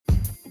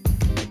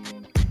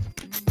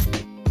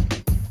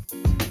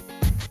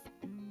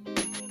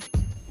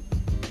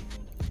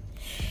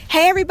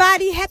Hey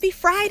everybody, happy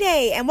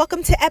Friday and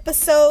welcome to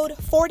episode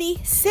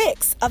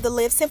 46 of the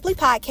Live Simply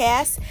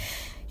podcast.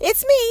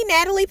 It's me,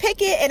 Natalie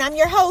Pickett, and I'm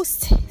your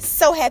host.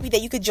 So happy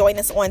that you could join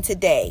us on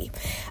today.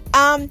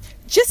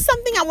 Just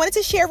something I wanted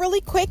to share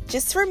really quick,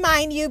 just to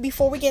remind you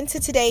before we get into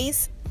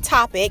today's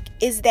topic,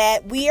 is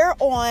that we are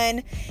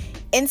on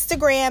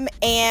Instagram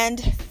and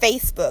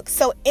Facebook.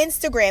 So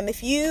Instagram,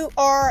 if you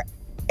are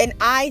an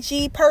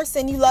IG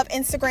person, you love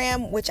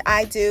Instagram, which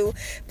I do,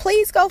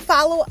 please go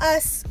follow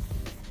us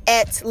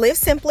at Live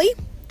Simply,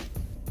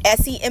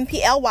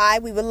 SEMPLY.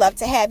 We would love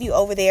to have you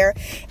over there.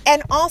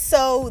 And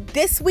also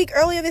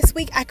earlier this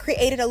week, I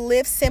created a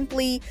Live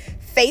Simply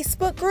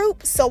Facebook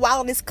group. So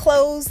while it is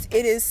closed,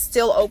 it is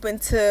still open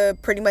to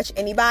pretty much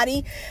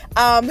anybody.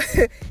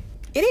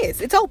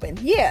 It's open.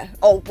 Yeah.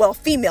 Oh, well,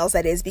 females,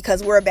 that is,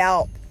 because we're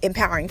about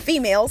empowering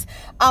females.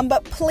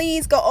 But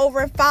please go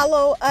over and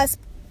follow us.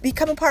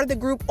 Become a part of the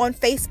group on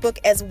Facebook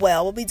as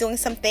well. We'll be doing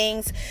some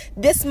things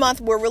this month.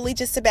 We're really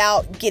just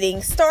about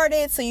getting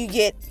started, so you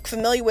get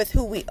familiar with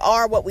who we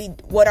are,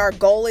 what our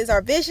goal is,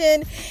 our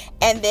vision,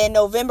 and then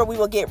November we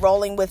will get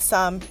rolling with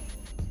some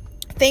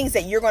things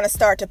that you're going to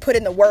start to put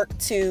in the work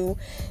to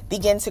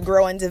begin to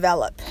grow and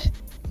develop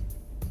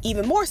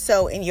even more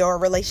so in your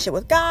relationship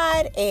with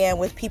God and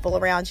with people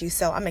around you.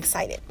 So I'm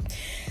excited.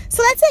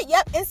 So that's it.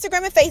 Yep,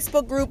 Instagram and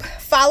Facebook group.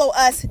 Follow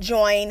us,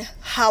 join.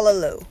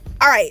 Hallelujah.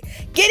 All right,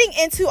 getting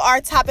into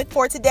our topic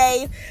for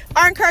today,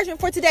 our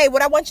encouragement for today,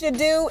 what I want you to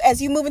do as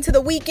you move into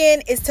the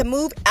weekend is to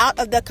move out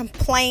of the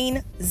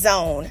complain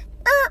zone.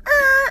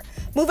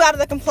 Move out of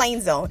the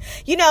complain zone.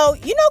 You know,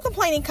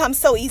 complaining comes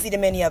so easy to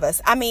many of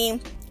us. I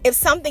mean, if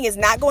something is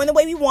not going the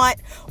way we want,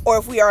 or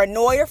if we are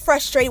annoyed or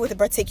frustrated with a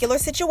particular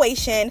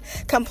situation,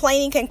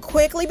 complaining can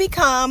quickly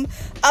become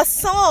a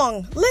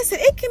song. Listen,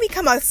 it can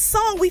become a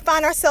song we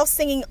find ourselves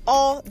singing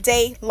all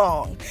day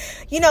long.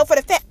 You know, for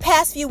the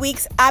past few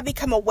weeks, I've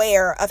become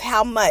aware of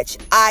how much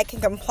I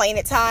can complain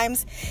at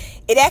times.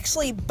 It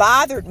actually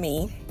bothered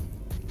me.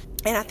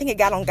 And I think it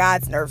got on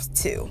God's nerves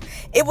too.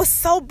 It was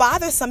so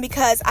bothersome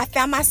because I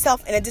found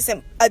myself in a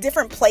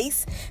different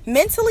place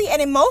mentally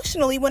and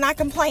emotionally when I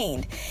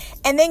complained.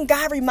 And then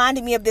God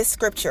reminded me of this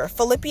scripture,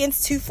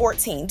 Philippians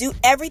 2:14. Do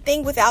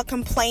everything without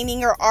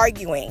complaining or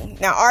arguing.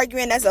 Now,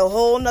 arguing, that's a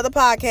whole nother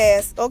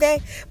podcast,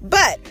 okay?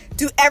 But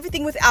do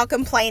everything without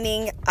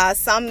complaining.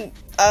 Some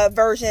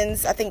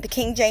versions, I think the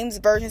King James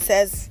version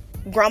says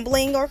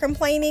grumbling or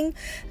complaining.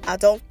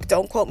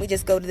 Don't quote me.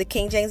 Just go to the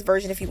King James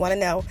version if you want to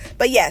know.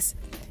 But yes,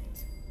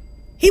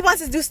 He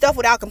wants us to do stuff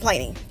without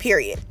complaining,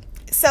 period.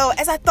 So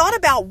as I thought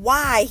about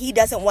why He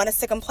doesn't want us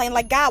to complain,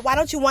 like, God, why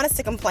don't you want us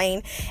to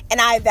complain? And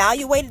I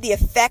evaluated the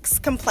effects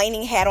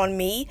complaining had on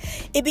me.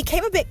 It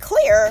became a bit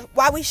clear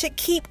why we should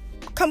keep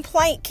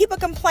a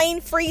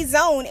complaint-free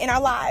zone in our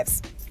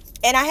lives.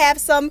 And I have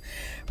some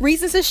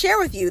reasons to share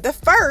with you. The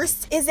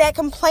first is that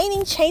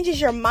complaining changes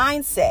your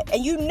mindset.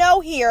 And you know,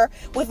 here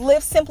with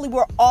Live Simply,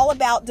 we're all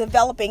about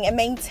developing and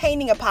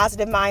maintaining a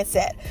positive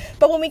mindset.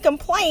 But when we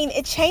complain,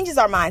 it changes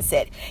our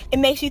mindset. It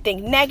makes you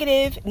think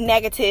negative,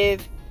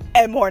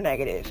 and more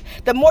negative.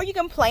 The more you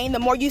complain, the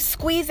more you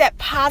squeeze that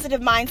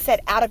positive mindset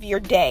out of your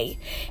day.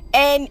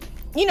 And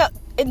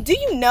do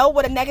you know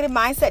what a negative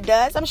mindset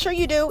does? I'm sure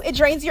you do. It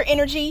drains your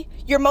energy,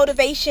 your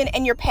motivation,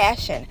 and your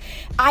passion.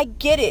 I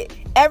get it.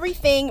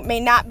 Everything may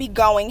not be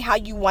going how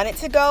you want it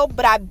to go,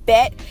 but I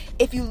bet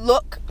if you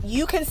look,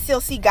 you can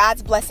still see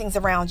God's blessings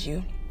around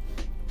you.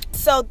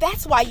 So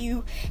that's why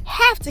you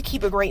have to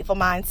keep a grateful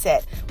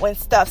mindset when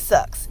stuff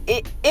sucks.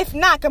 If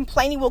not,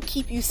 complaining will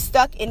keep you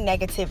stuck in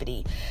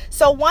negativity.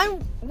 So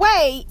one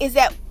way is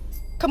that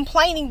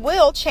complaining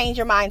will change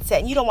your mindset,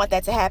 and you don't want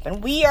that to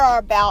happen. We are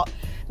about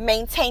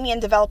maintaining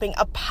and developing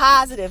a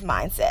positive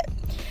mindset.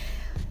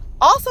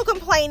 Also,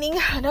 complaining,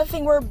 another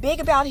thing we're big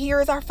about here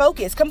is our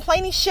focus.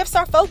 Complaining shifts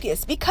our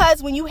focus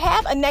because when you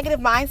have a negative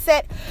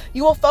mindset,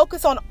 you will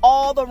focus on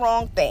all the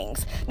wrong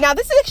things. Now,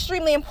 this is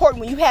extremely important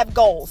when you have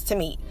goals to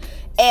meet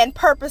and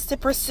purpose to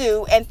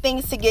pursue and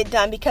things to get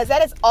done, because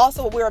that is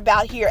also what we're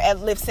about here at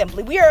Live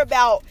Simply. We are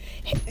about,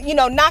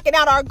 knocking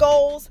out our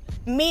goals,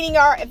 meeting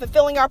and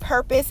fulfilling our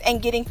purpose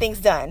and getting things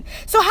done.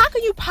 So how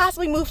can you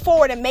possibly move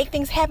forward and make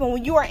things happen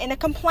when you are in a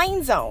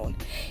complaint zone?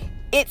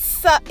 It's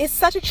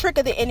such a trick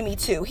of the enemy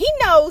too. He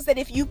knows that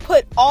if you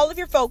put all of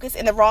your focus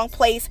in the wrong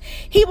place,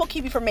 he will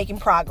keep you from making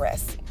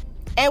progress.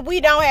 And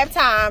we don't have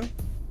time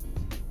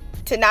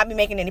to not be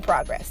making any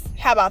progress.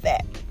 How about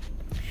that?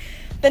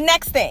 The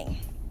next thing.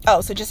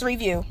 So just a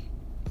review.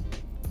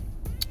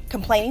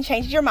 Complaining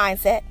changes your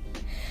mindset.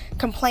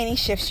 Complaining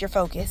shifts your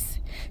focus.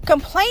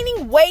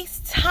 Complaining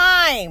wastes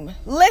time.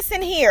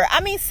 Listen here.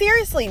 I mean,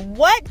 seriously,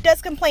 what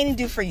does complaining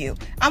do for you?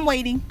 I'm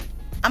waiting.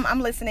 I'm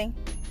listening,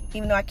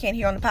 even though I can't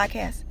hear on the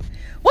podcast.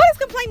 What does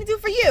complaining do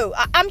for you?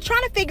 I'm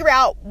trying to figure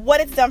out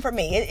what it's done for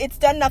me. It's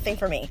done nothing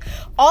for me.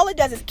 All it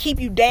does is keep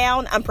you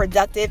down,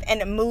 unproductive,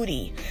 and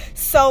moody.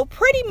 So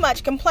pretty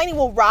much complaining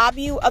will rob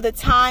you of the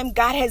time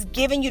God has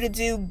given you to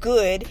do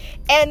good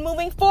and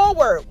moving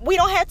forward. We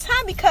don't have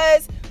time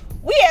because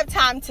We have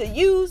time to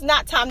use,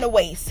 not time to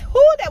waste.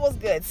 Whoo, that was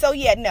good. So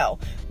yeah, no,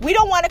 we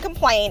don't want to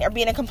complain or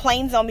be in a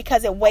complaint zone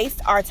because it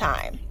wastes our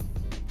time.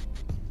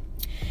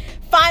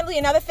 Finally,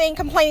 another thing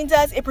complaining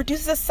does, it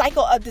produces a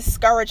cycle of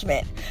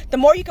discouragement. The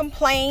more you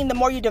complain, the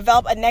more you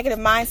develop a negative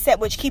mindset,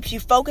 which keeps you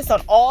focused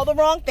on all the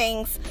wrong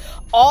things.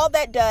 All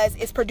that does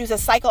is produce a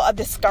cycle of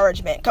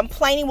discouragement.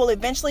 Complaining will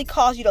eventually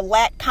cause you to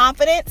lack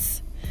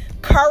confidence,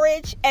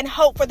 courage, and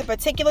hope for the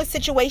particular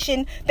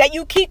situation that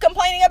you keep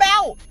complaining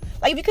about.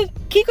 Like if you can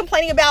keep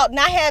complaining about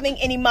not having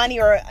any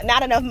money or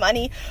not enough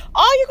money,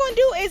 all you're going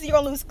to do is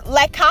you're going to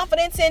lack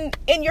confidence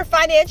in your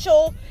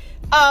financial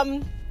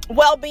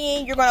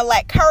well-being. You're going to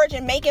lack courage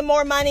in making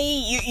more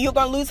money. You're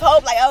going to lose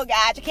hope. Like, oh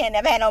God, you can't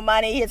never have no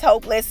money. It's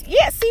hopeless.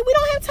 Yeah, see, we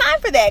don't have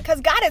time for that because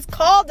God has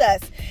called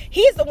us.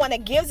 He's the one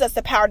that gives us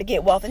the power to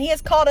get wealth. And he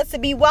has called us to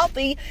be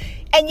wealthy,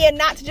 and yet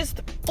not to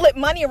just flip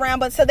money around,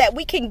 but so that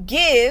we can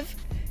give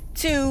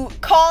to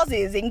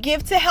causes and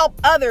give to help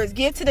others,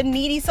 give to the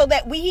needy, so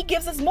that he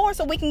gives us more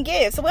so we can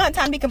give. So we don't have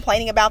time to be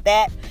complaining about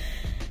that.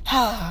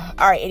 All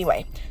right,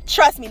 anyway,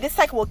 trust me, this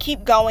cycle will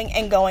keep going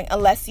and going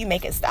unless you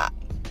make it stop.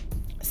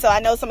 So I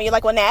know some of you are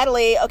like, well,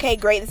 Natalie, okay,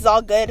 great, this is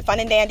all good, fun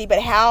and dandy,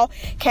 but how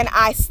can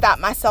I stop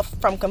myself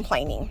from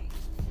complaining?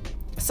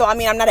 So, I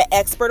mean, I'm not an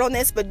expert on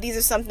this, but these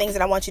are some things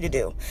that I want you to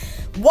do.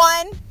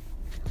 1,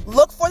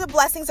 look for the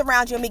blessings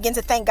around you and begin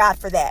to thank God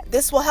for that.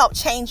 This will help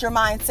change your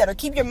mindset or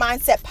keep your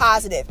mindset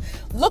positive.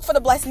 Look for the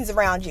blessings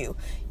around you.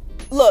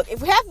 Look,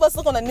 if we have us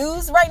look on the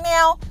news right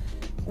now,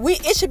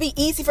 it should be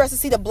easy for us to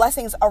see the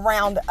blessings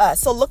around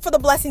us. So look for the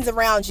blessings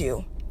around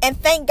you and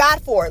thank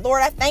God for it.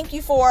 Lord, I thank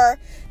you for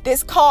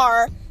this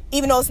car,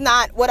 even though it's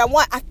not what I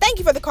want. I thank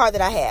you for the car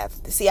that I have.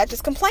 See, I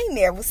just complained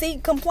there. Well, see,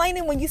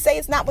 complaining when you say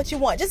it's not what you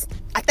want.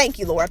 I thank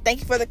you, Lord. I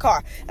thank you for the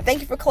car. I thank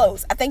you for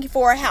clothes. I thank you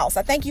for a house.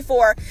 I thank you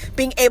for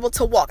being able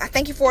to walk. I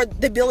thank you for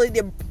the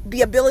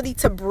ability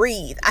to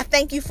breathe. I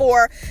thank you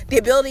for the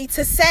ability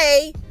to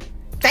say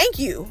thank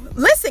you.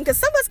 Listen, because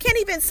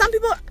some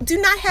people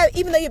do not have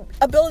even the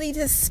ability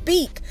to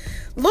speak.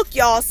 Look,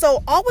 y'all,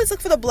 so always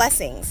look for the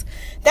blessings.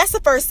 That's the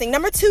first thing.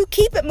 Number 2,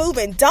 keep it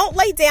moving. Don't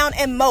lay down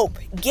and mope.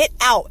 Get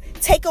out.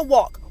 Take a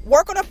walk.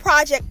 Work on a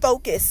project.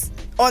 Focus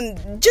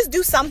on, just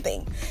do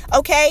something,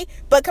 okay?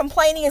 But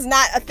complaining is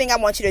not a thing I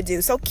want you to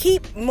do. So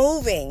keep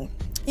moving.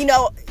 You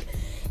know,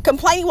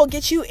 complaining will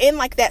get you in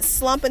like that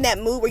slump and that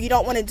mood where you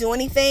don't want to do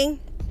anything.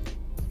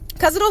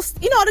 Because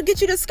it'll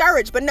get you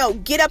discouraged. But no,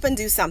 get up and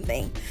do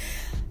something.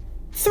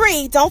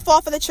 3, don't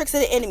fall for the tricks of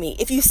the enemy.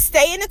 If you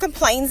stay in the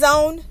complaint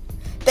zone,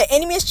 the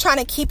enemy is trying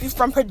to keep you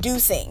from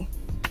producing.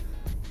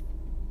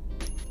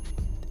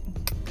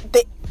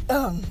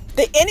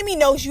 The enemy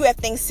knows you have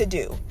things to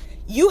do.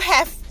 You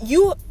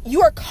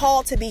are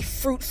called to be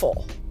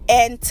fruitful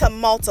and to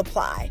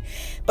multiply.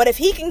 But if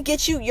he can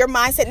get your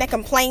mindset in that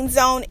complaint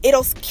zone,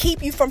 it'll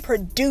keep you from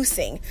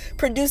producing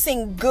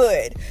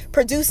good,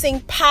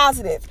 producing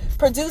positive,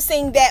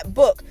 producing that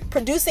book,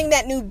 producing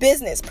that new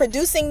business,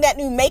 producing that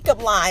new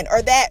makeup line,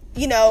 or that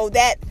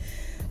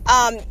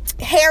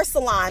hair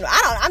salon.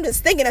 I'm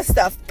just thinking of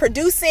stuff.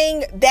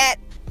 Producing that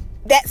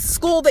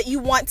school that you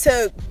want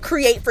to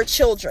create for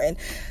children.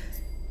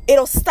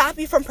 It'll stop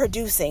you from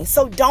producing.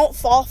 So don't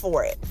fall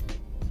for it.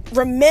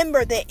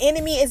 Remember, the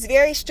enemy is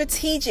very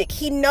strategic.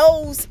 He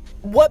knows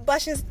what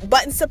buttons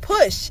to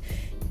push.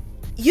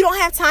 You don't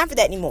have time for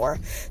that anymore.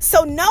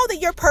 So know that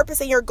your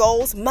purpose and your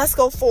goals must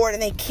go forward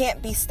and they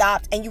can't be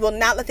stopped. And you will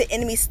not let the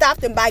enemy stop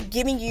them by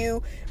giving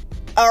you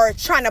or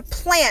trying to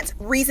plant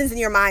reasons in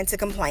your mind to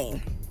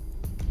complain.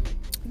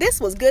 This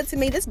was good to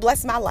me. This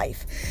blessed my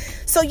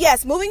life. So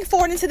yes, moving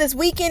forward into this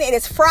weekend, it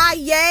is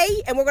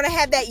Friday, and we're going to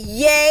have that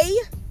yay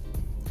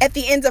at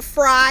the end of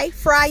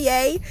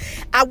Friday.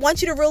 I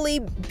want you to really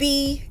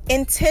be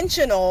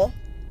intentional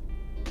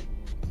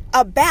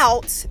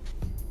about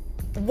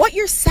what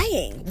you're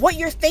saying, what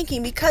you're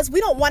thinking, because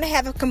we don't want to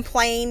have a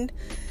complaint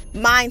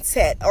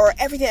mindset or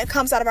everything that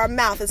comes out of our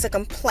mouth is a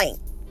complaint.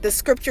 The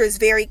scripture is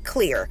very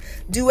clear.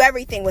 Do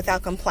everything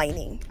without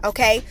complaining,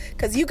 okay?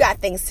 Because you got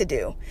things to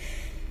do.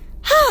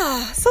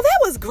 So that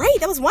was great.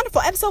 That was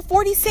wonderful. Episode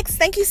 46.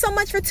 Thank you so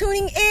much for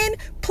tuning in.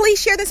 Please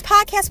share this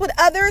podcast with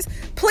others.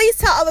 Please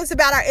tell others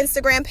about our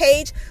Instagram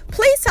page.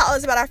 Please tell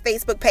others about our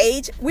Facebook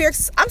page.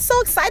 I'm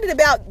so excited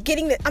about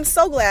I'm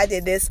so glad I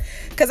did this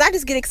because I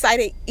just get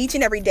excited each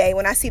and every day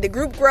when I see the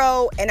group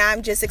grow, and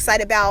I'm just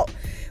excited about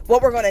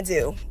what we're going to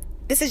do.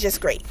 This is just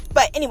great.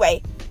 But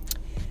anyway,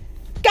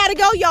 gotta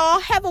go, y'all.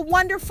 Have a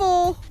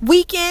wonderful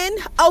weekend.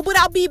 Oh, but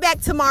I'll be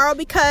back tomorrow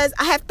because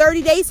I have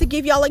 30 days to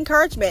give y'all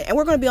encouragement. And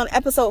we're going to be on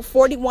episode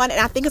 41. And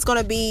I think it's going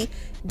to be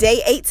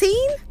day 18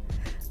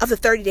 of the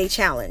 30-day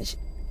challenge.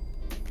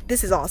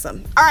 This is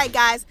awesome. All right,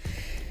 guys.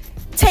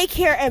 Take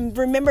care and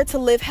remember to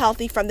live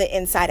healthy from the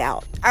inside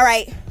out. All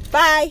right.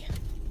 Bye.